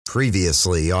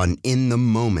Previously on In the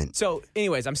Moment. So,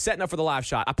 anyways, I'm setting up for the live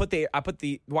shot. I put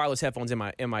the wireless headphones in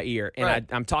my ear, and Right.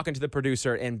 I'm talking to the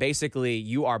producer. And basically,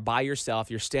 you are by yourself.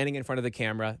 You're standing in front of the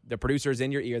camera. The producer's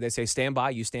in your ear. They say stand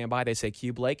by. You stand by. They say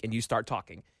cue Blake, and you start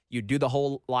talking. You do the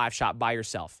whole live shot by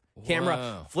yourself. Camera,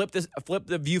 Wow. flip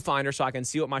the viewfinder so I can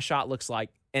see what my shot looks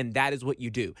like, and that is what you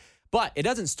do. But it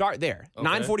doesn't start there. Okay.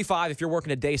 9:45, if you're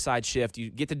working a dayside shift, you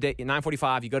get to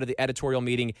 9:45, you go to the editorial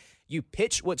meeting, you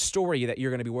pitch what story that you're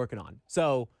going to be working on.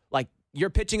 So, like, you're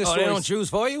pitching a Oh, story. they don't choose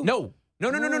for you? No.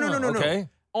 Okay.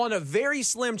 On a very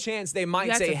slim chance, they might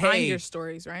You have say, to find hey, your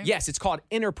stories, right? yes, it's called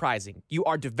enterprising. You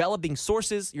are developing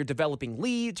sources, you're developing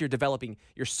leads,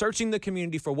 you're searching the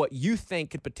community for what you think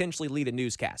could potentially lead a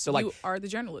newscast. So, like, You are the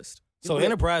journalist. So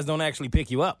Enterprise don't actually pick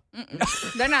you up.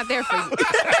 They're not there for you.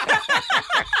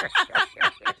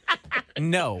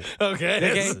 no.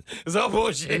 Okay. It's all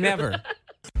bullshit. Never.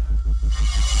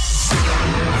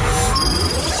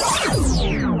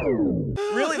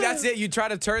 Really, that's it. You try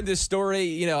to turn this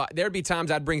story, there'd be times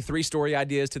I'd bring 3 story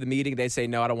ideas to the meeting. They'd say,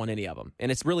 no, I don't want any of them.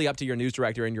 And it's really up to your news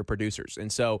director and your producers.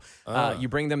 And so you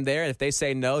bring them there. And if they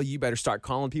say no, you better start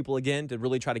calling people again to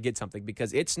really try to get something,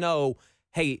 because it's no,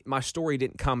 hey, my story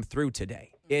didn't come through today.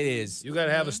 It is. You got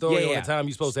to have a story Yeah. on the time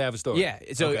you're supposed to have a story. Yeah.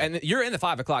 So, Okay. and you're in the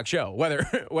 5 o'clock show, whether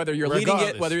you're leading it,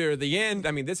 Regardless. whether you're at the end.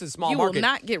 I mean, this is small You market. will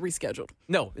not get rescheduled.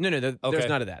 No. There's Okay.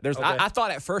 none of that. Okay. I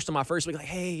thought at first on my first week, like,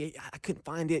 hey, I couldn't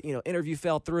find it. Interview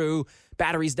fell through.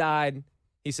 Batteries died.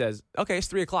 He says, okay, it's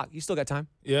 3 o'clock. You still got time.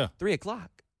 Yeah. 3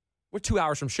 o'clock. We're 2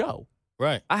 hours from show.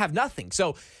 Right. I have nothing.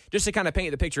 So just to kind of paint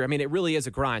the picture, I mean, it really is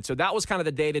a grind. So that was kind of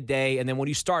the day to day. And then when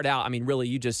you start out, I mean, really,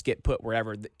 you just get put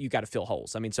wherever you got to fill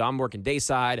holes. I mean, so I'm working day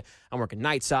side, I'm working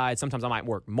night side. Sometimes I might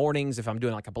work mornings if I'm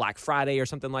doing like a Black Friday or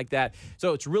something like that.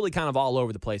 So it's really kind of all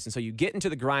over the place. And so you get into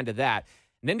the grind of that.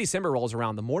 And then December rolls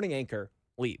around, the morning anchor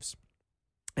leaves.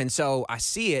 And so I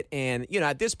see it. And,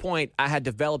 at this point, I had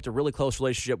developed a really close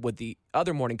relationship with the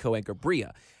other morning co-anchor,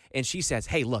 Bria. And she says,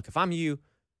 hey, look, if I'm you,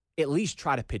 at least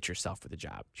try to pitch yourself for the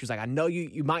job. She was like, I know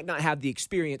you might not have the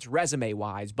experience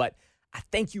resume-wise, but I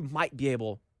think you might be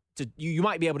able to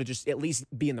just at least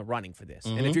be in the running for this.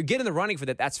 And if you're getting the running for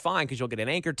that, that's fine, because you'll get an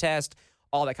anchor test,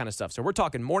 all that kind of stuff. So we're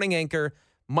talking morning anchor,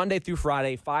 Monday through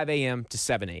Friday, 5 a.m. to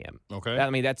 7 a.m. Okay. I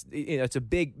mean, that's it's a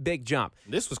big jump.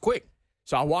 This was quick.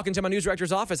 So I walk into my news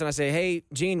director's office and I say, "Hey,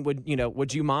 Gene,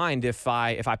 would you mind if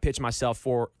I pitch myself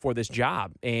for this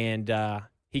job?" And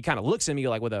he kind of looks at me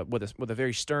like with a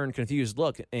very stern, confused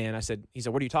look. And he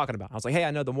said, "What are you talking about?" I was like, "Hey,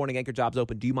 I know the morning anchor job's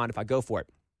open. Do you mind if I go for it?"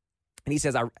 And he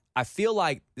says, I feel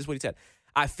like, this is what he said,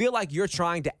 "I feel like you're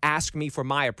trying to ask me for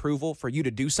my approval for you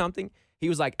to do something." He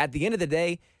was like, "At the end of the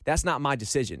day, that's not my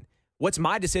decision. What's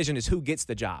my decision is who gets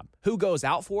the job. Who goes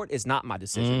out for it is not my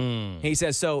decision." And he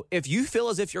says, "So if you feel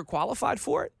as if you're qualified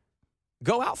for it,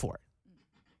 go out for it."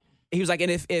 He was like,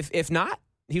 "And if not,"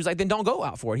 he was like, "then don't go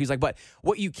out for it." He was like, "But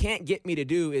what you can't get me to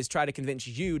do is try to convince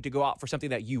you to go out for something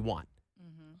that you want."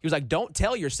 He was like, "Don't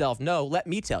tell yourself no. Let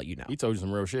me tell you no." He told you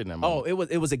some real shit in that Oh,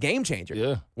 moment. it was a game changer.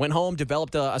 Yeah. Went home,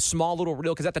 developed a small little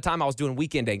reel, because at the time I was doing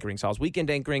weekend anchoring. So I was weekend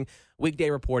anchoring, weekday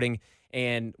reporting,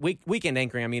 and weekend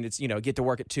anchoring. I mean, it's get to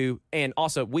work at 2, and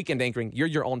also weekend anchoring. You're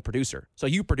your own producer, so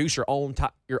you produce your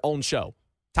own show,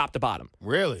 top to bottom.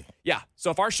 Really? Yeah. So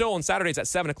if our show on Saturdays at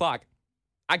 7 o'clock,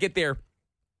 I get there.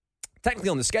 Technically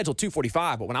on the schedule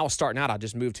 2:45, but when I was starting out, I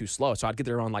just moved too slow, so I'd get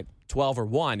there on like 12 or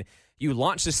 1. You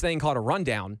launch this thing called a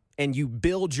rundown, and you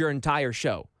build your entire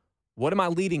show. What am I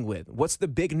leading with? What's the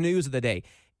big news of the day?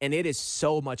 And it is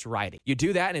so much writing. You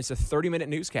do that, and it's a 30-minute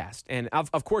newscast. And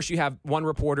of course, you have one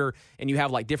reporter, and you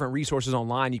have like different resources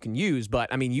online you can use.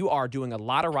 But I mean, you are doing a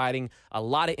lot of writing, a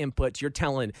lot of inputs. You're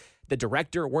telling the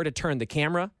director where to turn the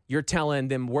camera. You're telling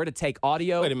them where to take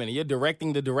audio. Wait a minute. You're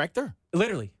directing the director?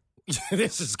 Literally.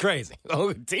 This is crazy.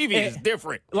 Oh, TV is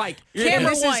different. Like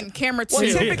Camera this 1, is- camera 2, Well,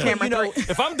 typically, camera 3.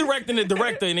 If I'm directing the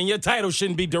director, then your title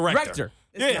shouldn't be director. Director.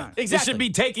 Yeah, not. It Exactly. should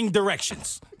be taking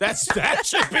directions. That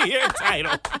should be your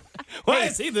title. Why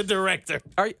is he the director?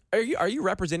 Are you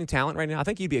representing talent right now? I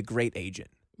think you'd be a great agent.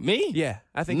 Me? Yeah,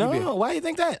 I think you'd be. No, why do you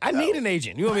think that? I need an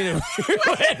agent. You want me to?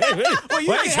 Well,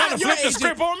 Why are you trying to flip the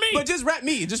script on me? But just rep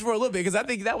me just for a little bit, because I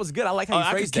think that was good. I like how you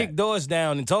I could phrased kick that. doors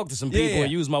down and talk to some people yeah.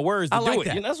 and use my words to I do like it.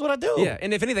 that. You know, that's what I do. Yeah,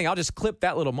 and if anything, I'll just clip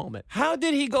that little moment. How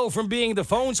did he go from being the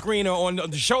phone screener on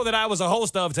the show that I was a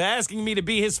host of to asking me to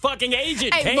be his fucking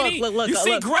agent, Hey, Katie? look, you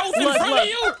see look, growth in look, front look. of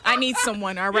you? I need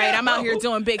someone, all right? Yeah. I'm out here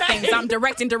doing big things. I'm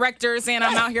directing directors, and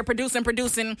I'm out here producing,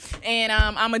 and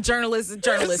I'm a journalist,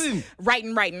 Listen.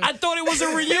 writing. I thought it was a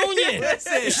reunion.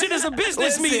 This shit is a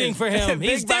business meeting for him.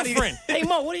 He's Big body- different. Hey,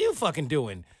 Mo, what are you fucking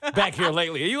doing back here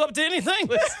lately? Are you up to anything?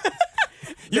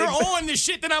 You're on the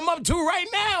shit that I'm up to right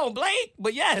now, Blake.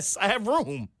 But yes, I have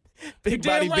room. Big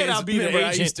Damn body right Benz. I'll be the Remember, I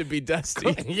agent. used to be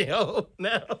Dusty. Yo,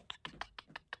 no.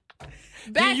 Back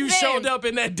Then you then. showed up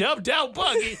in that dubbed out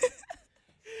buggy.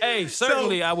 Hey,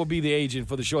 certainly I will be the agent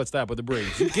for the shortstop of the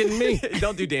Braves. You kidding me?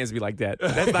 Don't do Dansby like that.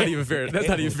 That's not even fair. That's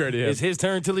not even fair to him. It's his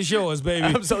turn till it's yours, baby.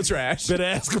 I'm so trash. Better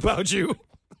ask about you.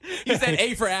 He said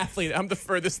A for athlete. I'm the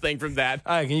furthest thing from that.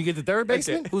 All right, can you get the third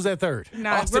baseman? Who's that third?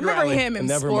 Nah, Austin remember Riley. him in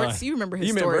Never sports? mind. You remember his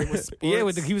You story remember? with sports.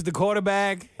 Yeah, he was the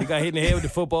quarterback. He got hit in the head with the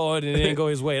football and it didn't go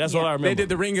his way. That's all I remember. They did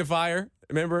the Ring of Fire.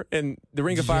 Remember? And the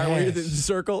Ring of Fire where you're in the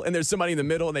circle and there's somebody in the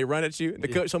middle and they run at you. And the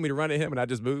coach told me to run at him and I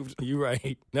just moved. You're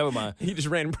right. Never mind. He just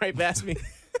ran right past me.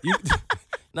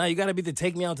 Now you got to be the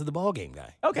take me out to the ball game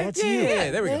guy. Okay. That's yeah, you.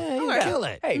 yeah, there we go. Yeah, you All right. kill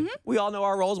it. Hey, we all know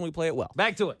our roles and we play it well.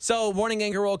 Back to it. So morning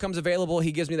anchor role comes available.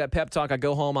 He gives me that pep talk. I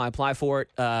go home. I apply for it.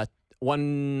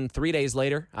 3 days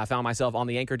later, I found myself on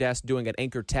the anchor desk doing an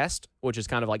anchor test, which is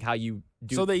kind of like how you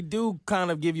do. So they do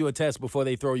kind of give you a test before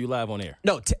they throw you live on air.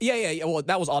 No, yeah. Well,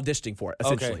 that was auditioning for it,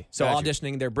 essentially. Okay, So got you.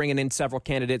 auditioning, they're bringing in several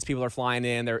candidates. People are flying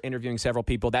in. They're interviewing several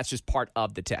people. That's just part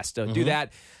of the test. So do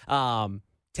that.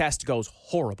 Test goes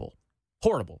horrible.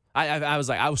 Horrible. I was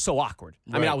like, I was so awkward.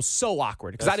 I mean, Right. I was so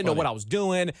awkward because I That's didn't know what funny. I was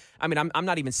doing. I mean, I'm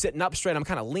not even sitting up straight. I'm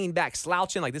kind of leaned back,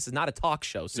 slouching. Like, this is not a talk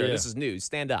show, sir. Yeah. This is news.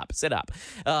 Stand up. Sit up.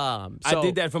 I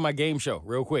did that for my game show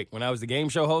real quick. When I was the game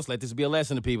show host, let this be a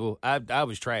lesson to people. I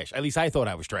was trash. At least I thought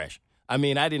I was trash. I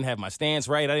mean, I didn't have my stance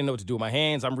right. I didn't know what to do with my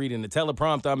hands. I'm reading the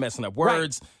teleprompter. I'm messing up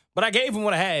words. But I gave them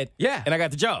what I had. Yeah. And I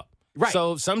got the job. Right.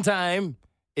 So sometime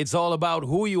it's all about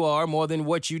who you are more than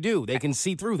what you do. They can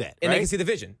see through that. And right? they can see the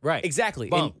vision. Right. Exactly.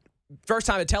 Boom. And first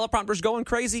time the teleprompter's going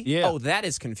crazy? Yeah. Oh, that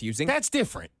is confusing. That's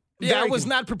different. Very I was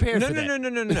not prepared no, for no,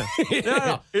 that. No.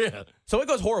 No. Yeah. So it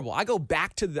goes horrible. I go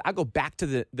back to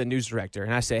the news director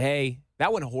and I say, hey,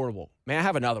 that went horrible. Man, I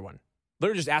have another one.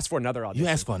 Literally just asked for another audition.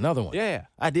 You asked for another one. Yeah.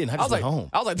 I didn't. I I just was like, went home.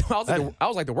 I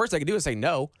was like, the worst I could do is say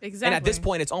no. Exactly. And at this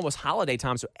point, it's almost holiday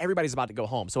time, so everybody's about to go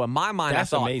home. So in my mind,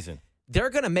 That's I thought amazing. they're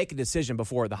going to make a decision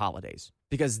before the holidays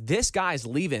because this guy's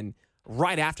leaving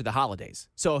right after the holidays.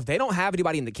 So if they don't have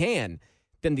anybody in the can,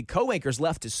 then the co-anchor's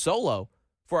left is solo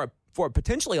for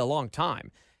potentially a long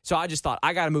time. So I just thought,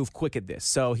 I got to move quick at this.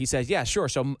 So he says, yeah, sure.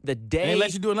 So the day They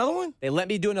let you do another one? they let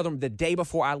me do another one the day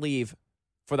before I leave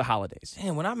for the holidays.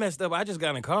 Damn, when I messed up, I just got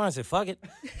in the car and said, fuck it.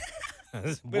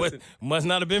 Must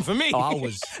not have been for me. Oh, I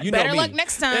was, you Better know me. luck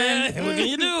next time. What can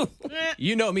you do?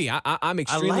 You know me. I'm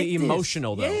extremely like this.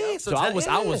 emotional though. Yeah, so so I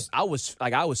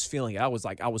tell- was feeling it. I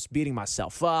was beating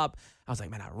myself up. I was like,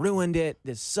 man, I ruined it.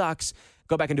 This sucks.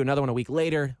 Go back and do another one a week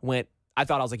later. I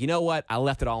thought I was like, you know what? I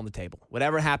left it all on the table.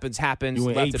 Whatever happens, happens. You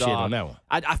went left ape it shit all. on that one.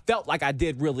 I felt like I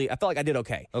did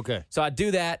okay. Okay. So I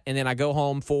do that, and then I go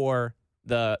home for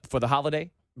the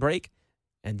holiday break,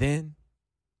 and then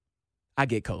I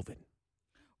get COVID.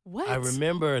 What? I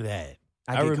remember that.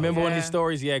 I I get remember COVID. one of these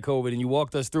stories you had COVID, and you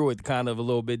walked us through it kind of a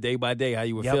little bit day by day, how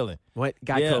you were Yep. feeling.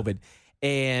 Got Yeah. COVID,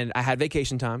 and I had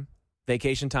vacation time.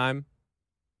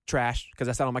 Trash because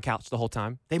I sat on my couch the whole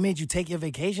time. They made you take your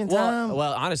vacation time?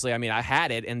 Well, honestly, I mean, I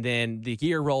had it, and then the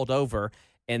year rolled over,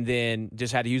 and then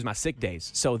just had to use my sick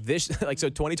days. So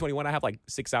 2021, I have like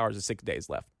 6 hours of sick days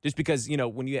left, just because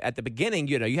when you at the beginning,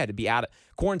 you had to be out of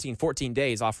quarantine 14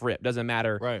 days off rip. Doesn't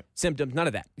matter Right. symptoms, none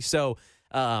of that. So,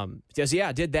 I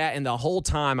did that, and the whole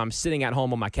time I'm sitting at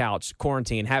home on my couch,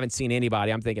 quarantine, haven't seen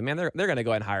anybody. I'm thinking, man, they're going to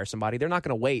go ahead and hire somebody. They're not going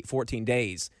to wait 14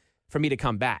 days for me to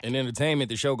come back. In entertainment,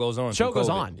 the show goes on. Show through goes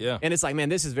COVID. on. Yeah. And it's like, man,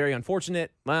 this is very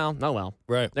unfortunate. Well, no, well.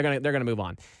 Right. They're gonna move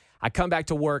on. I come back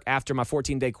to work after my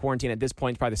 14-day quarantine. At this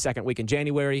point, probably the second week in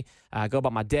January. I go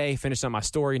about my day, finish on my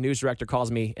story. News director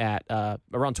calls me at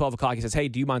around 12 o'clock. He says, hey,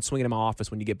 do you mind swinging in my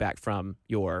office when you get back from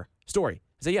your story?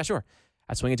 I said, yeah, sure.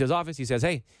 I swing into his office. He says,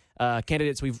 hey,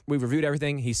 candidates, we've reviewed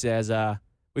everything. He says,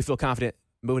 we feel confident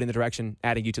moving in the direction,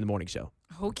 adding you to the morning show.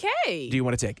 Okay. Do you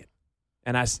want to take it?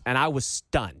 And I was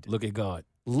stunned. Look at God.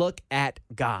 Look at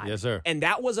God. Yes, sir. And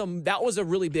that was a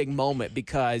really big moment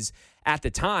because at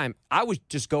the time I was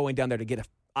just going down there to get an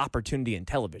opportunity in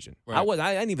television. Right.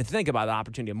 I didn't even think about the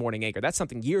opportunity of morning anchor. That's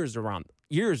something years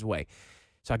away.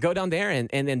 So I go down there and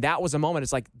then that was a moment.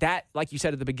 It's like that, like you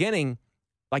said at the beginning,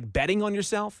 like betting on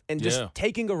yourself and just Yeah.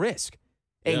 taking a risk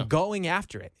and Yeah. going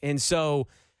after it. And so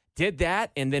did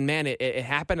that, and then man, it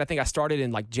happened. I think I started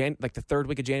in like the third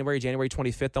week of January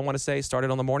 25th. I want to say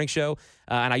started on the morning show,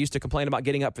 and I used to complain about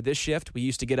getting up for this shift. We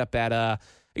used to get up at I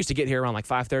used to get here around like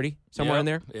 5:30 somewhere Yeah. in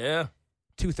there. Yeah.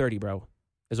 2:30, bro,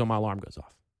 is when my alarm goes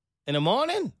off. In the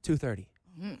morning? 2:30.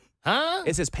 Huh?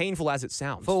 It's as painful as it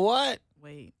sounds. For what?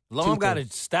 Wait. Alarm 2:30. got to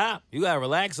stop. You got to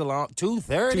relax alarm.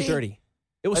 2:30? 2:30.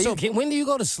 It was so When do you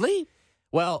go to sleep?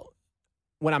 well.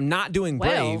 when I'm not doing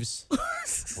Braves.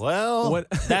 Well,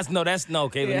 that's no.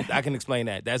 Okay, Yeah. I can explain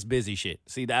that. That's busy shit.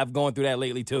 See, I've gone through that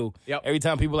lately too. Yep. Every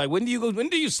time people are like, when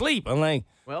do you sleep? I'm like,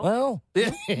 well,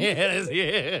 yeah.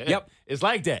 Yep. It's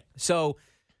like that. So,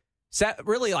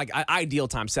 really, like ideal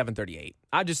time 7:38.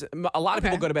 A lot of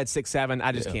people go to bed 6, 7.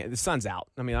 I just can't. The sun's out.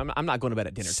 I mean, I'm not going to bed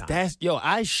at dinner time.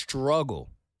 I struggle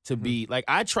to be like,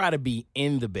 I try to be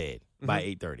in the bed by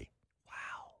 8:30. Wow.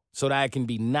 So that I can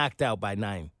be knocked out by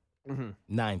 9:30.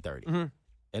 Mm-hmm.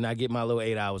 And I get my little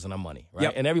 8 hours and I'm money, right?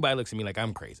 Yep. And everybody looks at me like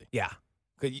I'm crazy. Yeah.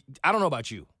 'Cause I don't know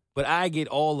about you, but I get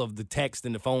all of the text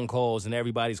and the phone calls and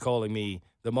everybody's calling me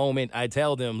the moment I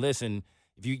tell them, listen,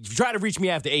 if you try to reach me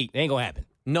after 8, it ain't gonna happen.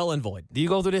 Null and void. Do you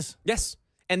go through this? Yes.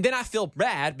 And then I feel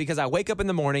bad because I wake up in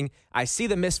the morning, I see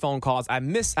the missed phone calls, I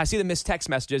see the missed text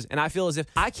messages, and I feel as if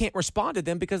I can't respond to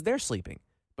them because they're sleeping.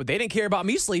 But they didn't care about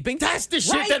me sleeping. That's the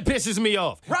shit Right? that pisses me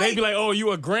off. Right. They be like, oh,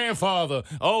 you a grandfather.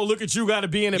 Oh, look at you, got to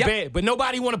be in the Yep. bed. But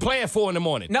nobody want to play at 4 in the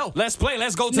morning. No. Let's play.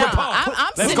 Let's go to Nah, the park. I'm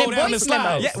Let's sending go down the voice slide.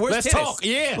 memos. Yeah, where's Let's tennis? talk.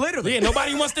 Yeah. Literally. Yeah,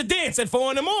 nobody wants to dance at 4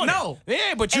 in the morning. No.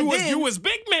 Yeah, but And you was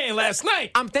big man last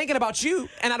night. I'm thinking about you,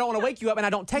 and I don't want to wake you up, and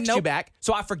I don't text you Nope. back,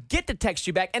 so I forget to text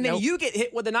you back, and then Nope. you get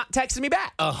hit with the not texting me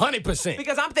back 100%.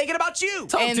 because I'm thinking about you.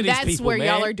 Talk And to these that's people, where man.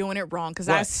 y'all are doing it wrong because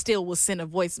I What? still will send a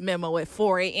voice memo at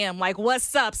 4 a.m. like,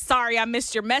 what's up? Sorry I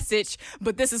missed your message,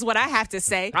 but this is what I have to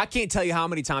say. I can't tell you how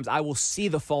many times I will see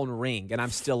the phone ring, and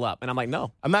I'm still up, and I'm like,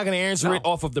 no. I'm not going to answer No. it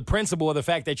off of the principle of the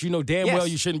fact that you know damn Yes. well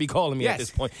you shouldn't be calling me Yes. at this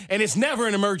point. And it's never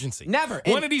an emergency. Never.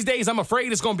 One And- of these days, I'm afraid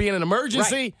it's going to be an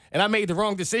emergency, Right. and I made the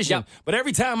wrong decision. Yep. But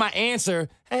every time I answer,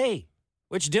 hey,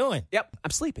 what you doing? Yep,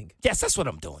 I'm sleeping. Yes, that's what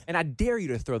I'm doing. And I dare you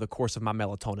to throw the course of my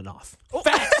melatonin off.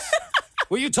 Facts.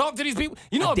 Will you talk to these people?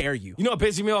 You know, I dare you. You know what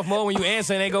pisses me off more when you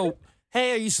answer and they go,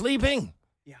 hey, are you sleeping?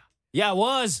 Yeah. Yeah, I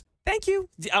was. Thank you.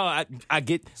 Oh, I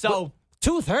get. So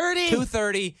 2:30?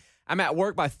 2:30. I'm at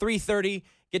work by 3:30.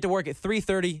 Get to work at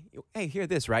 3:30. Hey, hear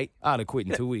this, right? I'd have quit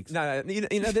in 2 weeks. No, you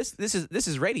know this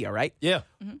is radio, right? Yeah.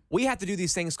 We have to do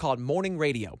these things called morning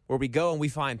radio, where we go and we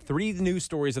find 3 news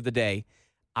stories of the day.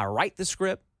 I write the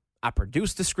script, I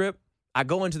produce the script, I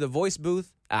go into the voice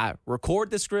booth, I record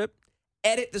the script,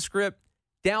 edit the script,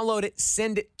 download it,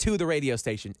 send it to the radio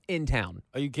station in town.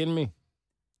 Are you kidding me?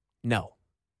 No.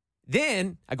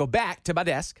 Then I go back to my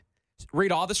desk,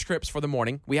 read all the scripts for the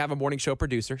morning. We have a morning show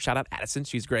producer. Shout out Addison.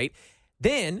 She's great.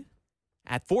 Then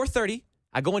at 4:30,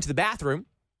 I go into the bathroom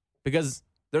because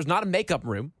there's not a makeup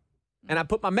room, and I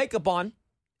put my makeup on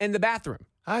in the bathroom.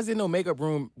 How is there no makeup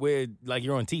room where, like,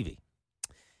 you're on TV?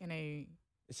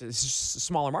 It's just a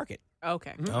smaller market.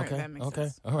 Okay. All right, Okay. that makes Okay.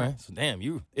 sense. All right. So damn,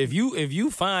 if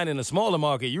you find in a smaller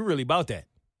market, you really about that.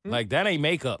 Like that ain't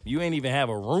makeup. You ain't even have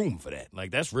a room for that.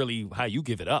 Like that's really how you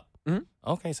give it up.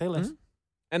 Okay, say less.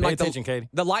 And Pay like attention, Katie.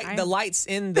 the lights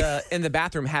in the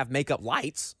bathroom have makeup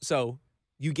lights, so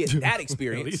you get that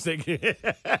experience. Okay.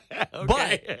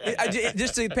 But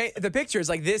just to paint the picture, it's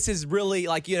like this is really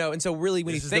like, you know, and so really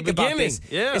when This you is think the about beginning. this,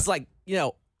 Yeah. it's like, you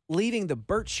know, leaving the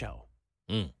Burt Show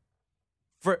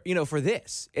for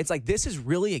this. It's like this is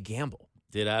really a gamble.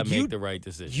 Did I You- make the right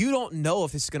decision? You don't know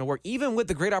if this is going to work. Even with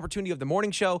the great opportunity of the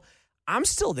morning show, I'm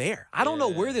still there. I don't know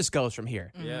where this goes from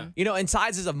here. Yeah. You know, in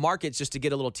sizes of markets, just to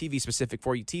get a little TV specific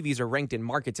for you, TVs are ranked in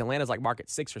markets. Atlanta's like market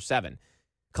 6 or 7.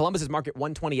 Columbus is market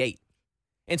 128.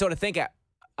 And so to think at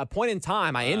a point in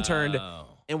time, I interned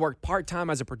and worked part-time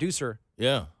as a producer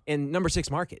Yeah. in number 6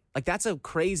 market. Like that's a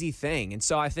crazy thing. And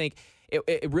so I think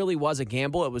it really was a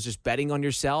gamble. It was just betting on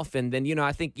yourself. And then, you know,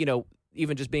 I think, you know,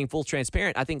 even just being full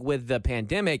transparent, I think with the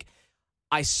pandemic,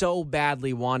 I so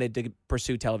badly wanted to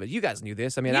pursue television. You guys knew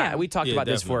this. I mean, Yeah. we talked Yeah, about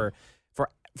definitely. this for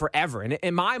forever. And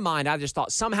in my mind, I just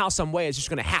thought somehow, some way, it's just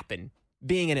going to happen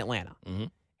being in Atlanta.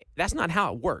 That's not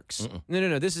how it works.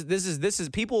 No. This is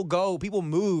people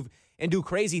move and do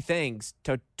crazy things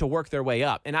to work their way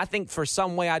up. And I think for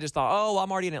some way, I just thought, oh,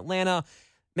 I'm already in Atlanta.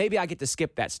 Maybe I get to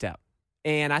skip that step.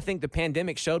 And I think the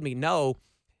pandemic showed me, no,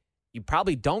 you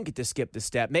probably don't get to skip the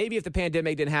step. Maybe if the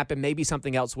pandemic didn't happen, maybe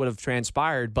something else would have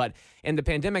transpired. But in the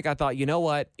pandemic, I thought, you know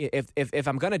what? If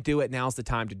I'm going to do it, now's the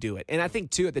time to do it. And I think,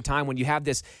 too, at the time when you have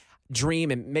this dream,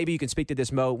 and maybe you can speak to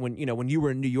this, Mo, when you were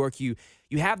in New York, you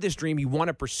have this dream, you want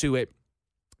to pursue it.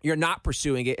 You're not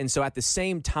pursuing it. And so at the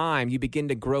same time, you begin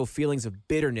to grow feelings of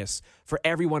bitterness for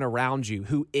everyone around you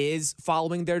who is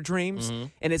following their dreams.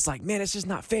 And it's like, man, it's just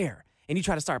not fair. And you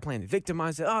try to start playing the victim.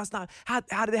 I said, oh, it's not. How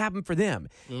did it happen for them?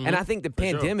 And I think the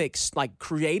pandemic like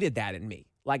created that in me.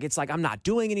 Like, it's like I'm not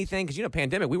doing anything because, you know,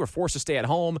 pandemic, we were forced to stay at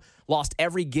home, lost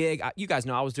every gig. You guys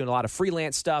know I was doing a lot of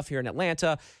freelance stuff here in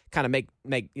Atlanta, kind of make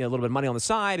a little bit of money on the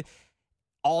side.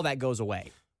 All that goes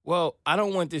away. Well, I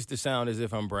don't want this to sound as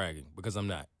if I'm bragging because I'm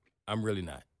not. I'm really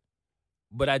not.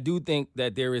 But I do think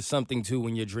that there is something to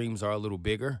when your dreams are a little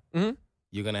bigger,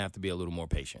 you're going to have to be a little more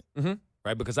patient,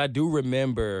 right? Because I do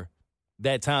remember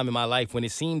that time in my life when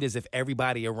it seemed as if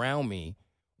everybody around me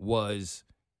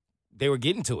they were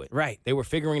getting to it. Right. They were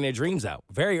figuring their dreams out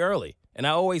very early. And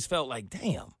I always felt like,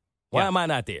 damn, why am I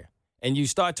not there? And you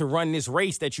start to run this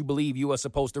race that you believe you are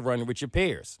supposed to run with your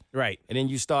peers. Right. And then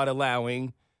you start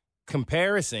allowing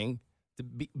comparison to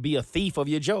be a thief of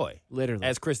your joy. Literally.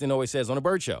 As Kristen always says on the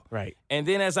Bird Show. Right. And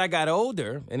then as I got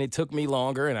older, and it took me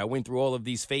longer, and I went through all of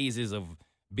these phases of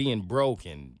being broke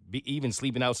and even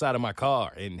sleeping outside of my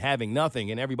car and having nothing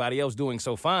and everybody else doing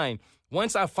so fine,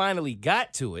 once I finally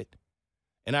got to it,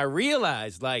 and I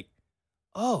realized, like,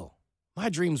 oh, my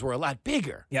dreams were a lot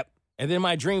bigger. Yep. And then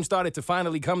my dreams started to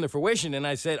finally come to fruition, and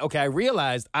I said, okay, I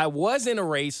realized I was in a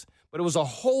race, but it was a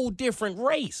whole different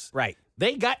race. Right.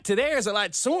 They got to theirs a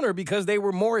lot sooner because they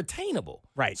were more attainable.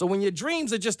 Right. So when your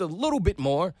dreams are just a little bit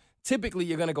more, typically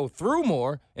you're going to go through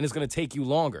more, and it's going to take you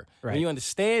longer. Right. When you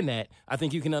understand that, I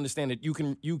think you can understand that you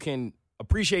can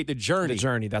appreciate the journey. The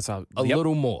journey, that's how. A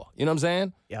little more. You know what I'm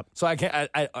saying? Yep. So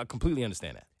I completely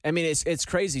understand that. I mean, it's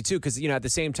crazy too, because at the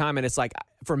same time, and it's like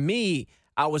for me,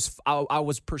 I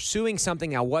was pursuing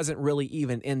something I wasn't really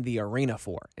even in the arena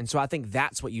for, and so I think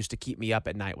that's what used to keep me up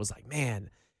at night. Was like,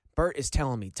 man, Bert is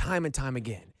telling me time and time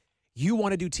again, you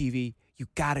want to do TV, you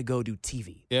got to go do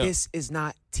TV. Yeah. This is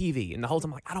not TV, and the whole time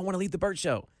I'm like, I don't want to lead the Bert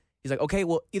Show. He's like, okay,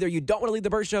 well, either you don't want to lead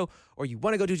the Bert Show or you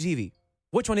want to go do TV.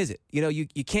 Which one is it?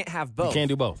 You can't have both. You can't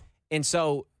do both. And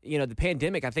so the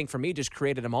pandemic, I think for me, just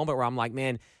created a moment where I'm like,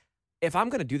 man, if I'm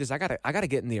going to do this, I gotta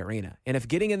get in the arena. And if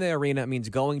getting in the arena means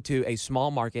going to a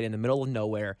small market in the middle of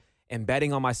nowhere and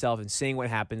betting on myself and seeing what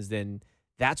happens, then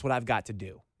that's what I've got to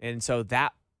do. And so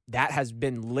that has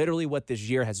been literally what this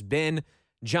year has been: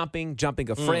 jumping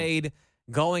afraid,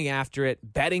 going after it,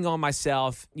 betting on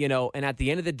myself. And at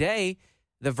the end of the day,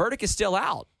 the verdict is still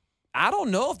out. I don't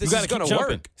know if this is going to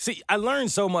work. See, I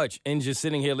learned so much in just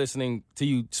sitting here listening to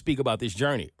you speak about this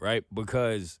journey, right?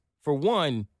 Because for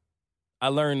one, I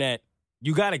learned that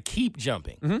you got to keep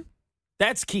jumping. Mm-hmm.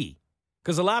 That's key.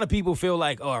 Because a lot of people feel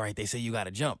like, oh, all right, they say you got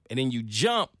to jump. And then you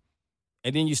jump,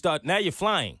 and then now you're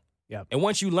flying. Yep. And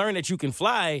once you learn that you can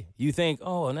fly, you think,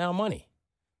 oh, now money.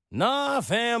 Nah,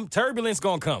 fam, turbulence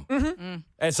going to come. Mm-hmm.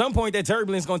 At some point, that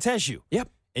turbulence going to test you. Yep.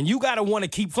 And you got to want to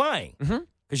keep flying. Mm-hmm.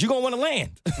 Because you're going to want to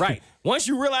land. Right. Once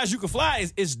you realize you can fly,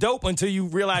 it's dope until you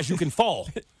realize you can fall.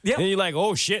 Yep. Then you're like,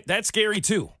 oh, shit, that's scary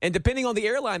too. And depending on the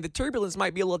airline, the turbulence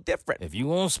might be a little different. If you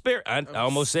want spirit, I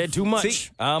almost said too much. See?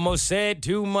 I almost said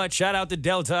too much. Shout out to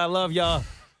Delta. I love y'all.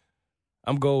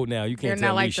 I'm gold now. You can't You're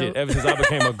tell not me like shit. the- Ever since I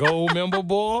became a gold member,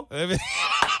 boy.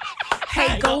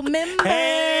 Hey, go member.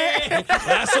 Hey,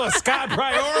 I saw Sky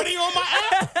Priority on my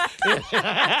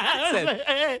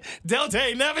app. Delta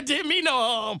ain't never did me no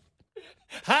harm.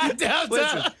 Hi, Delta.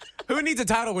 Listen, who needs a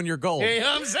title when you're gold? You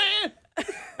know what I'm saying?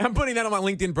 I'm putting that on my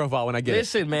LinkedIn profile when I get it.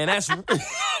 Listen, man,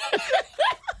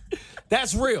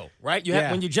 that's real, right? You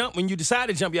have when you decide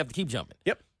to jump, you have to keep jumping.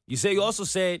 Yep. You also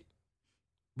said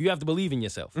you have to believe in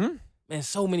yourself. Mm-hmm. Man,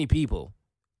 so many people,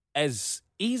 as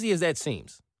easy as that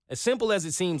seems, as simple as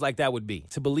it seems like that would be,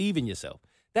 to believe in yourself.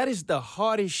 That is the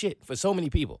hardest shit for so many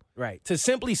people. Right. To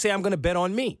simply say, I'm going to bet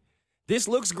on me. This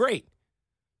looks great,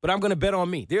 but I'm going to bet on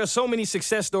me. There are so many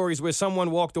success stories where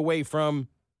someone walked away from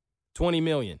 20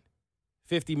 million,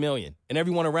 50 million, and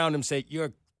everyone around them said,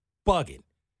 you're bugging.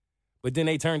 But then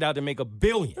they turned out to make $1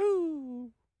 billion.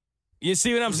 Ooh. You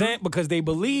see what I'm saying? Because they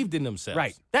believed in themselves.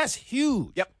 Right. That's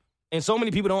huge. Yep. And so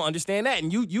many people don't understand that.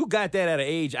 And you got that at an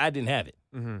age I didn't have it.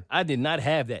 Mm-hmm. I did not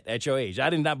have that at your age. I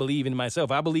did not believe in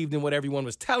myself. I believed in what everyone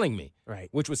was telling me, Right.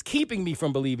 which was keeping me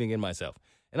from believing in myself.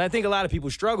 And I think a lot of people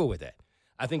struggle with that.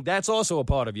 I think that's also a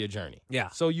part of your journey. Yeah.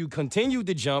 So you continued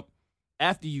to jump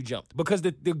after you jumped. Because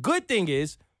the good thing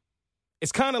is,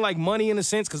 it's kind of like money in a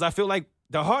sense, because I feel like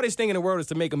the hardest thing in the world is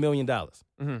to make $1 million.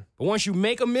 Mm-hmm. But once you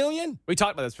make $1 million, We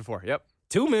talked about this before. Yep.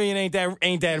 $2 million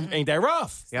ain't that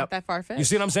rough. Yep. Not that far fetched. You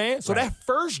see what I'm saying? So Right. that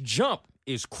first jump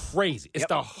is crazy. It's Yep.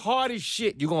 the hardest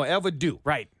shit you're going to ever do.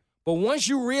 Right. But once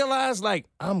you realize, like,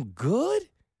 I'm good,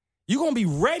 you're going to be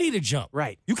ready to jump.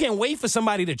 Right. You can't wait for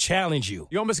somebody to challenge you.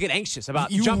 You almost get anxious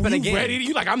about You jumping you again.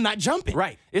 You like, I'm not jumping.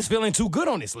 Right. It's feeling too good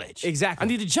on this ledge. Exactly. I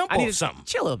need to jump I need off to something.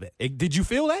 Chill a little bit. Did you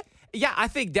feel that? Yeah, I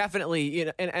think definitely,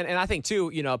 and I think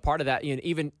too, part of that,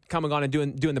 even coming on and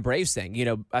doing the Braves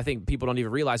thing, I think people don't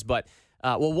even realize. But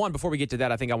one, before we get to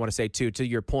that, I think I want to say too, to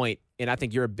your point, and I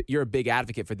think you're a big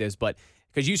advocate for this, but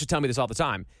because you used to tell me this all the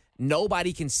time,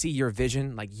 nobody can see your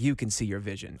vision like you can see your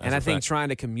vision, and I think trying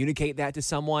to communicate that to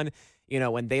someone,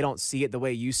 when they don't see it the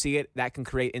way you see it, that can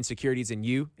create insecurities in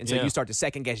you. And so you start to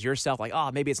second guess yourself like,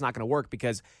 oh, maybe it's not going to work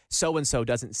because so-and-so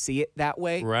doesn't see it that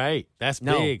way. Right. That's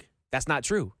big. That's not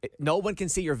true. No one can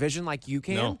see your vision like you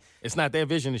can. No, it's not their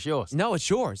vision. It's yours. No, it's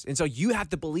yours. And so you have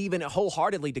to believe in it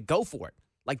wholeheartedly to go for it.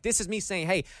 Like this is me saying,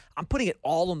 hey, I'm putting it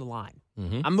all on the line.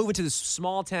 Mm-hmm. I'm moving to this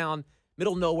small town,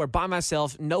 middle of nowhere, by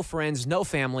myself, no friends, no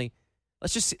family.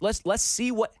 Let's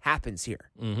see what happens here.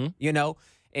 Mm-hmm.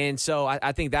 And so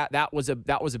I think that was a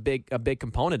big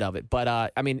component of it. But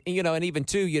I mean, and even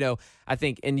too, I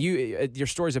think, and your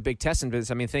story's a big testament to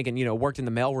this. I mean, thinking, worked in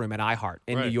the mailroom at iHeart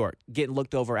in New York, getting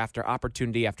looked over after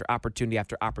opportunity after opportunity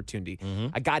after opportunity.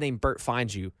 Mm-hmm. A guy named Bert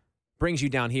finds you, brings you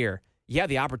down here. Yeah,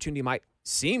 the opportunity might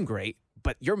seem great,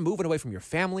 but you're moving away from your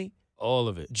family. All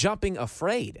of it. Jumping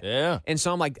afraid. Yeah. And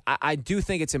so I'm like, I do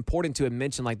think it's important to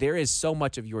mention, like, there is so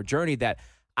much of your journey that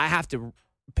I have to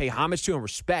pay homage to and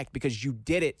respect because you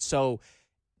did it so,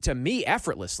 to me,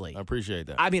 effortlessly. I appreciate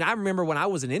that. I mean, I remember when I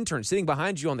was an intern sitting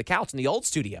behind you on the couch in the old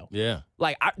studio. Yeah.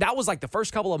 Like, that was like the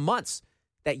first couple of months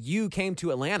that you came to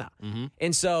Atlanta. Mm-hmm.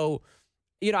 And so,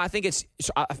 I think it's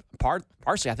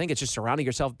partially, I think it's just surrounding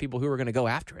yourself with people who are going to go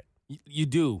after it. You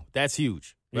do. That's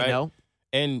huge. Right?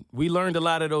 And we learned a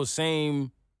lot of those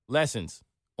same lessons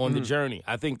on the journey.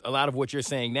 I think a lot of what you're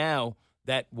saying now,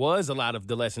 that was a lot of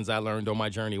the lessons I learned on my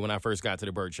journey when I first got to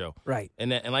the Bert Show. Right.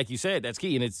 And like you said, that's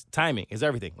key. And it's timing. It's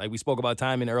everything. Like we spoke about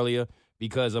timing earlier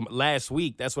because last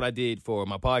week, that's what I did for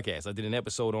my podcast. I did an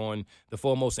episode on the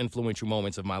 4 most influential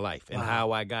moments of my life and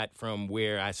how I got from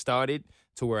where I started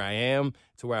to where I am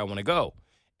to where I want to go.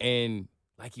 And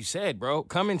like you said, bro,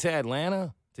 coming to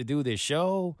Atlanta to do this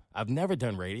show, I've never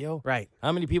done radio. Right.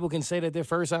 How many people can say that their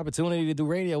first opportunity to do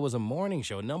radio was a morning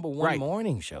show, number one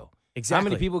morning show? Exactly. How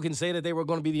many people can say that they were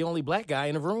going to be the only black guy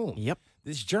in the room? Yep.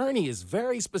 This journey is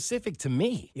very specific to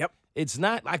me. Yep. It's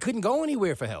not, I couldn't go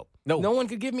anywhere for help. No one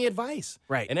could give me advice.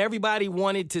 Right. And everybody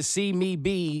wanted to see me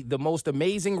be the most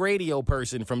amazing radio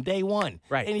person from day one.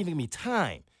 Right. They didn't even give me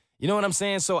time. You know what I'm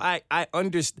saying? So I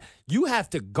understand. You have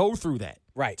to go through that.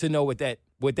 Right. To know what that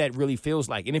really feels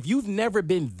like. And if you've never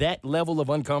been that level of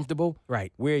uncomfortable,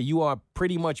 right, where you are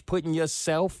pretty much putting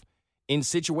yourself in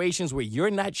situations where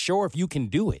you're not sure if you can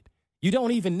do it. You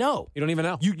don't even know. You don't even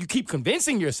know. You keep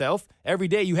convincing yourself every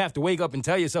day you have to wake up and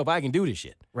tell yourself, I can do this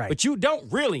shit. Right. But you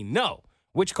don't really know,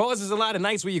 which causes a lot of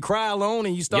nights where you cry alone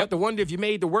and you start to wonder if you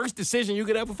made the worst decision you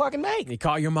could ever fucking make. You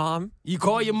call your mom. You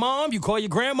call your mom. You call your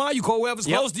grandma. You call whoever's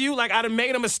close to you. Like, I done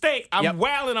made a mistake. I'm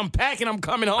wilding. I'm packing. I'm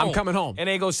coming home. I'm coming home. And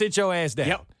they go, sit your ass down.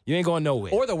 Yep. You ain't going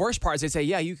nowhere. Or the worst part is they say,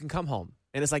 yeah, you can come home.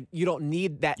 And it's like, you don't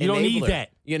need that. You don't need that.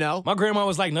 You know? My grandma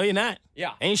was like, no, you're not.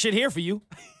 Yeah. Ain't shit here for you.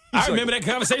 I remember that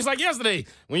conversation like yesterday.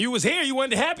 When you was here, you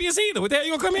wasn't the happiest either. What the hell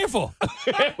you gonna come here for?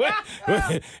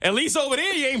 At least over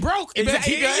there, you ain't broke. You better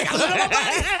keep your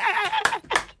ass.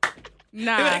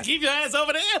 Nah. You better keep your ass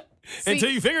over there until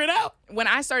you figure it out. When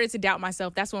I started to doubt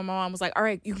myself, that's when my mom was like, all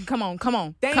right, you can come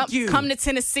on. Thank you. Come to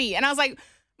Tennessee. And I was like,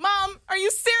 Mom, are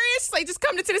you serious? Like, just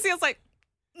come to Tennessee. I was like,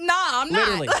 nah, I'm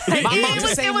Literally. not. My mom's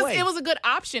the same way. It was a good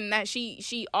option that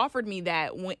she offered me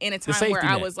that in a time safety where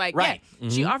I net. was like, Right.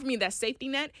 She offered me that safety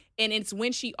net. And it's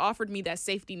when she offered me that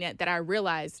safety net that I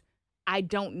realized I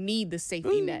don't need the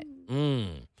safety net.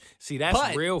 See, that's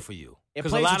But real for you. it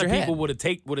Because a plays lot with of your people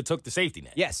head. would have took the safety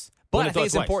net. Yes. But Would've I think thought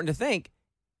it's twice. important to think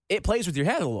it plays with your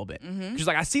head a little bit. Because,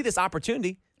 like, I see this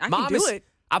opportunity. I can do it.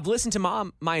 I've listened to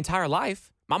Mom my entire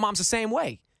life. My mom's the same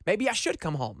way. Maybe I should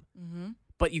come home.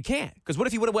 But you can't. Because what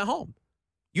if you would have went home?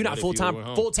 You're not What if you full-time would've went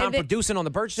home? full-time producing on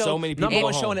the Bert Show. So many people Number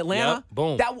one go show home. in Atlanta. Yep.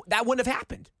 Boom. That wouldn't have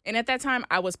happened. And at that time,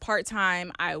 I was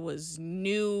part-time. I was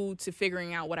new to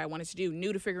figuring out what I wanted to do,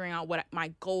 new to figuring out what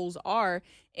my goals are.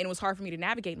 And it was hard for me to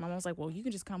navigate. My mom was like, well, you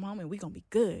can just come home and we're going to be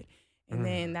good. And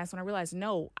then that's when I realized,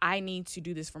 no, I need to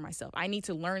do this for myself. I need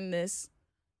to learn this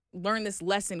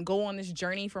lesson, go on this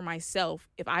journey for myself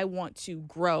if I want to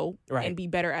grow and be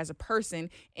better as a person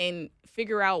and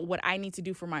figure out what I need to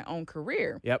do for my own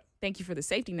career. Yep. Thank you for the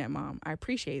safety net, Mom. I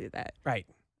appreciated that. Right.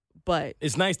 But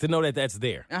It's nice to know that that's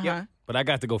there. Yep. But I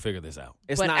got to go figure this out.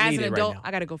 It's but not as needed an adult, right now.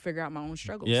 I got to go figure out my own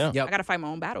struggles. Yeah. Yep. I got to fight my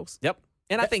own battles. Yep.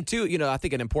 And I think, too, I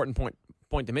think an important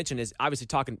point to mention is obviously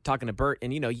talking to Bert,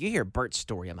 and, you hear Bert's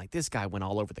story. I'm like, this guy went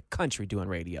all over the country doing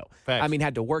radio. Facts. I mean,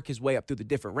 had to work his way up through the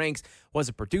different ranks, was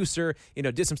a producer,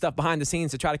 did some stuff behind the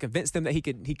scenes to try to convince them that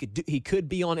he could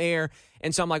be on air.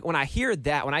 And so I'm like, when I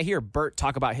hear Bert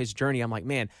talk about his journey, I'm like,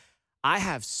 man, I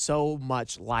have so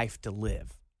much life to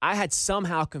live. I had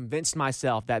somehow convinced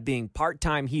myself that being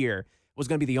part-time here was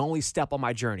going to be the only step on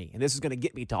my journey, and this is going to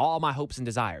get me to all my hopes and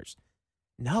desires.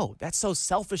 No, that's so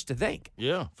selfish to think.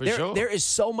 Yeah, for sure. There is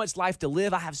so much life to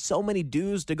live. I have so many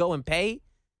dues to go and pay.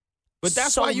 But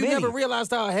that's so why you many. never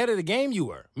realized how ahead of the game you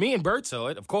were. Me and Bert saw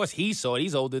it. Of course, he saw it.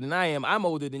 He's older than I am. I'm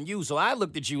older than you. So I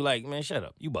looked at you like, man, shut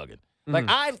up. You bugging. Like,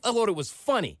 I thought it was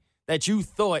funny that you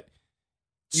thought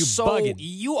You so bugging.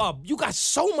 You got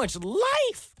so much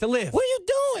life To live. What are you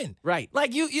doing? Right.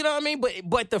 Like, you know what I mean?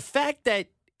 But the fact that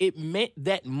it meant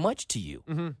that much to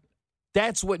you,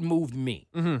 that's what moved me.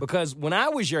 Because when I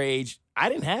was your age, I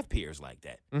didn't have peers like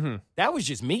that. That was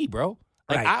just me, bro.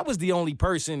 Like, Right. I was the only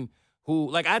person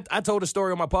who, like, I told a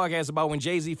story on my podcast about when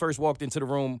Jay-Z first walked into the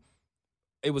room.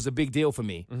 It was a big deal for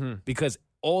me because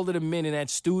all of the men in that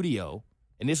studio,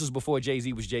 and this was before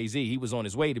Jay-Z was Jay-Z. He was on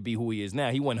his way to be who he is now.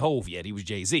 He wasn't Hove yet. He was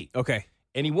Jay-Z. Okay.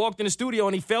 And he walked in the studio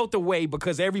and he felt the way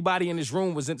because everybody in this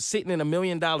room was sitting in $1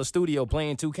 million studio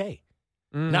playing 2K.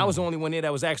 And I was the only one there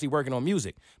that was actually working on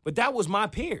music. But that was my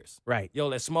peers. Right. Yo,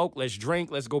 let's smoke, let's drink,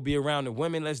 let's go be around the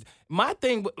women. My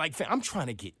thing, like, I'm trying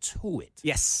to get to it.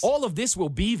 Yes. All of this will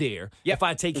be there if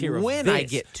I take care of When this. I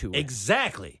get to it.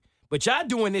 Exactly. But y'all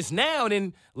doing this now, and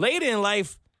then later in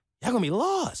life, y'all gonna be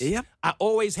lost. Yep. I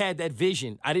always had that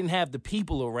vision. I didn't have the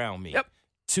people around me Yep.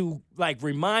 to, like,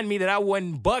 remind me that I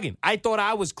wasn't bugging. I thought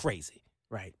I was crazy.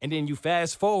 Right. And then you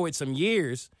fast forward some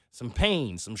years, some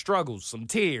pain, some struggles, some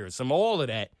tears, some all of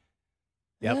that.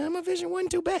 Yep. Yeah, my vision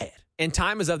wasn't too bad. And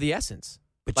time is of the essence.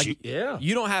 But Like,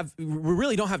 you don't have, we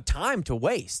really don't have time to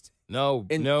waste. No.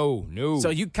 So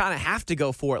you kind of have to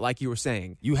go for it, like you were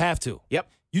saying. You have to. Yep.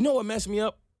 You know what messed me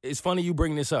up? It's funny you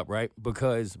bring this up, right?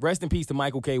 Because rest in peace to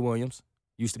Michael K. Williams.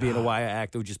 Used to be in The Wire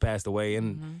actor who just passed away.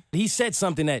 And he said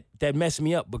something that messed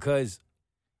me up because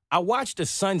I watched a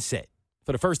sunset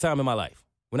for the first time in my life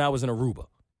when I was in Aruba.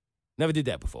 Never did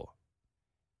that before.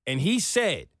 And he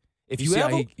said, if you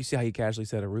ever... you see how he casually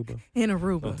said Aruba? In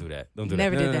Aruba. Don't do that. Don't do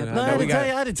Never that. did that. No, before.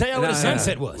 I didn't tell you what a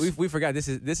sunset was. We forgot. This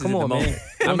is Come in on, the moment.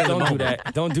 man. I'm in the Don't do moment.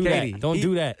 that. Don't do Katie, that. Don't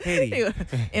do that. Katie.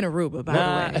 In Aruba, by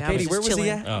Nah, the way. I Katie, was where just was he chilling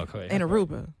at? Oh, okay. In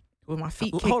Aruba. With my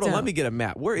feet kicked Hold on, up. let me get a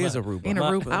map. Where is Aruba? In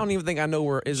Aruba. I don't even think I know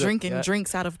where is it. Drinking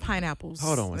drinks out of pineapples.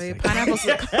 Hold on one second. Pineapples.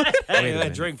 Wait a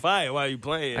minute. Drink fire while you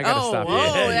playing. I gotta stop. whoa,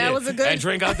 that was a good. And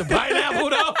drink out the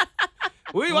pineapple, though.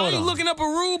 Why are you on. looking up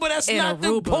Aruba? That's In not the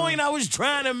Aruba. point I was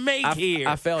trying to make here.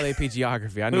 I failed AP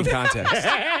Geography. I need context.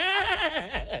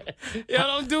 Yo,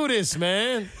 don't do this,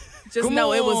 man. Just Come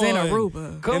know it was in on.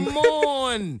 Aruba. Come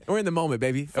on. We're in the moment,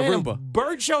 baby. Fam, Aruba.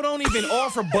 Bird Show don't even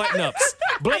offer button-ups.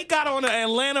 Blake got on the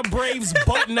Atlanta Braves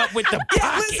button-up with the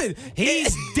pocket. listen.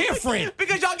 He's different.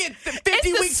 Because y'all get 50 It's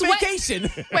the weeks sweat- vacation.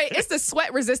 Wait, it's the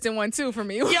sweat-resistant one too for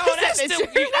me. Yo, What's that's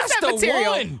that the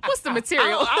material? one. What's the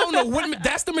material? I don't know what.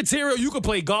 That's the material. You could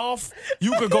play golf.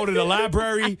 You could go to the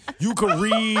library. You could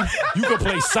read. You could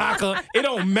play soccer. It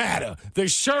don't matter. The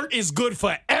shirt is good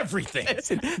for everything.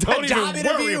 Don't job even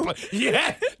worry interview. about.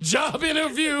 Yeah, job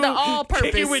interview. The all-purpose.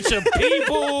 Kicking with your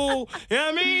people. You know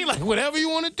what I mean? Like whatever you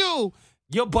want to do,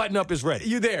 your button up is ready.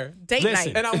 You there. Date Listen.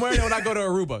 night. And I'm wearing it when I go to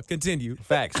Aruba. Continue.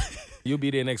 Facts. You'll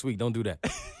be there next week. Don't do that.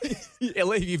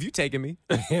 If you taking me.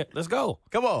 Let's go,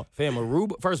 Come on. fam.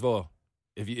 Aruba. First of all,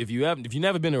 if you've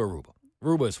never been to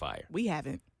Aruba is fire. We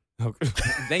haven't.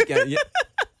 Thank you. Yeah.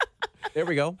 There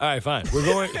we go. All right, fine. We're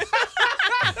going.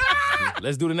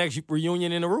 Let's do the next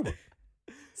reunion in Aruba.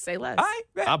 Say less. All right.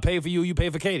 bet. I'll pay for you. You pay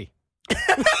for Katie. Pay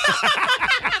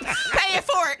it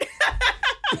for it.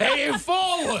 Pay it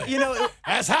forward. You know,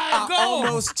 That's how it I goes.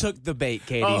 almost took the bait,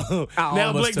 Katie. Oh, I now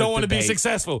almost Blake took don't want the to be bait.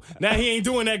 successful. Now he ain't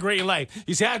doing that great in life.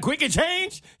 You see how quick it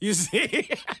changed? You see?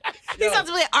 He's about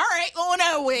to be like, all right, oh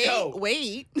no, wait, Yo.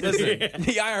 wait. Listen,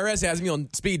 the IRS has me on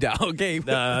speed dial, okay?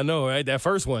 Nah, I know, right? That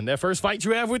first fight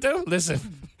you have with them, listen,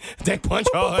 they punch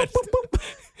hard.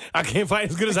 I can't fight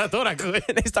as good as I thought I could.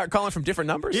 They start calling from different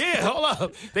numbers? Yeah, hold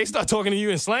up. They start talking to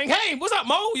you in slang. Hey, what's up,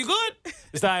 Mo? You good?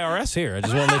 It's the IRS here. I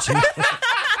just want to let you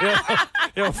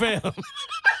know. Yo, fam.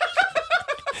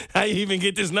 How you even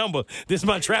get this number? This is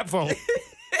my trap phone.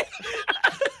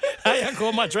 How y'all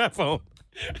call my trap phone?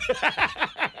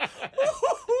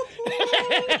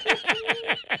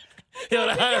 Yo,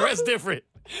 the IRS different.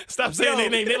 Stop saying their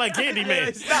name. They like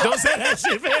Candyman. Don't say that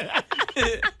shit,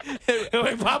 man.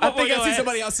 Wait, pop I up on think your I see ass.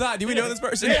 somebody outside. Do we know this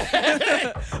person?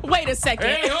 Wait a second.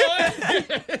 Hey,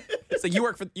 hold on. So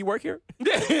you work here?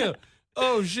 Damn.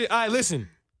 Oh, shit. All right, listen.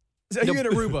 So you in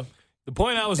Aruba? The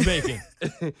point I was making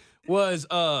was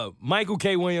Michael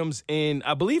K. Williams, in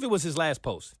I believe it was his last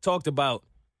post, talked about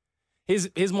his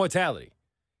mortality.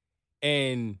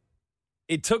 And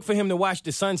it took for him to watch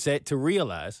the sunset to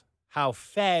realize how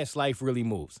fast life really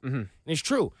moves. Mm-hmm. And it's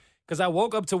true. Because I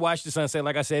woke up to watch the sunset,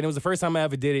 like I said, and it was the first time I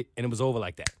ever did it, and it was over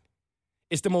like that.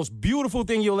 It's the most beautiful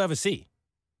thing you'll ever see.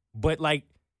 But, like,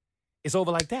 it's over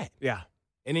like that. Yeah.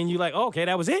 And then you're like, oh, okay,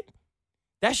 that was it?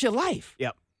 That's your life.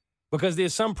 Yep. Because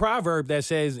there's some proverb that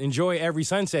says, enjoy every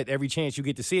sunset, every chance you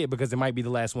get to see it, because it might be the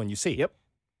last one you see. Yep.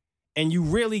 And you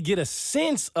really get a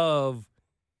sense of,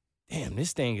 damn,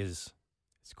 this thing is...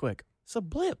 It's quick. It's a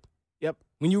blip. Yep.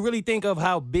 When you really think of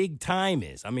how big time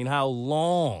is, I mean, how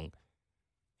long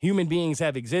human beings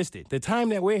have existed, the time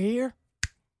that we're here,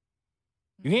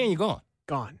 you're here and you're gone.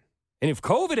 Gone. And if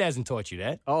COVID hasn't taught you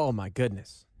that, Oh, my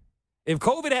goodness. if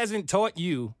COVID hasn't taught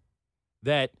you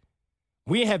that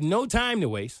we have no time to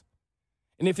waste,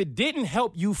 and if it didn't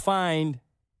help you find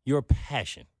your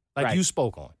passion, like Right. you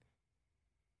spoke on,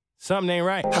 something ain't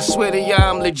right. I swear to y'all,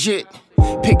 I'm legit.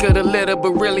 Pick of the litter,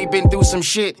 but really been through some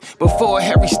shit. Before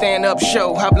every stand-up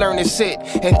show, I've learned to sit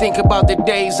and think about the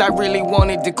days I really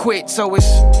wanted to quit. So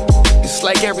it's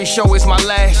like every show is my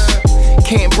last.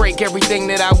 Can't break everything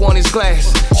that I want is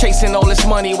glass. Chasing all this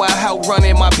money while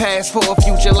outrunning my past. For a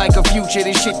future like a future,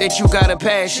 this shit that you gotta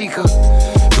pass. She could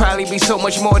probably be so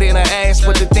much more than an ass.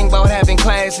 But the thing about having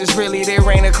class is really there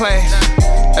ain't a class.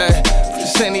 If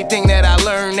it's anything that I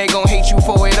learned, they gon' hate you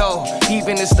for it all.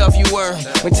 Even the stuff you earn.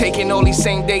 When taking all these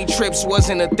same day trips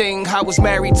wasn't a thing, I was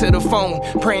married to the phone,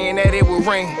 praying that it would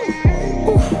ring.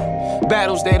 Oof.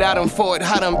 Battles that I done fought,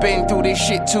 I done been through this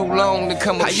shit too long to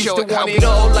come up short. I used to want it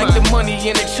all like the money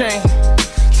in the chain,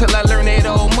 till I learned that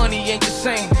all money ain't the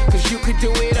same.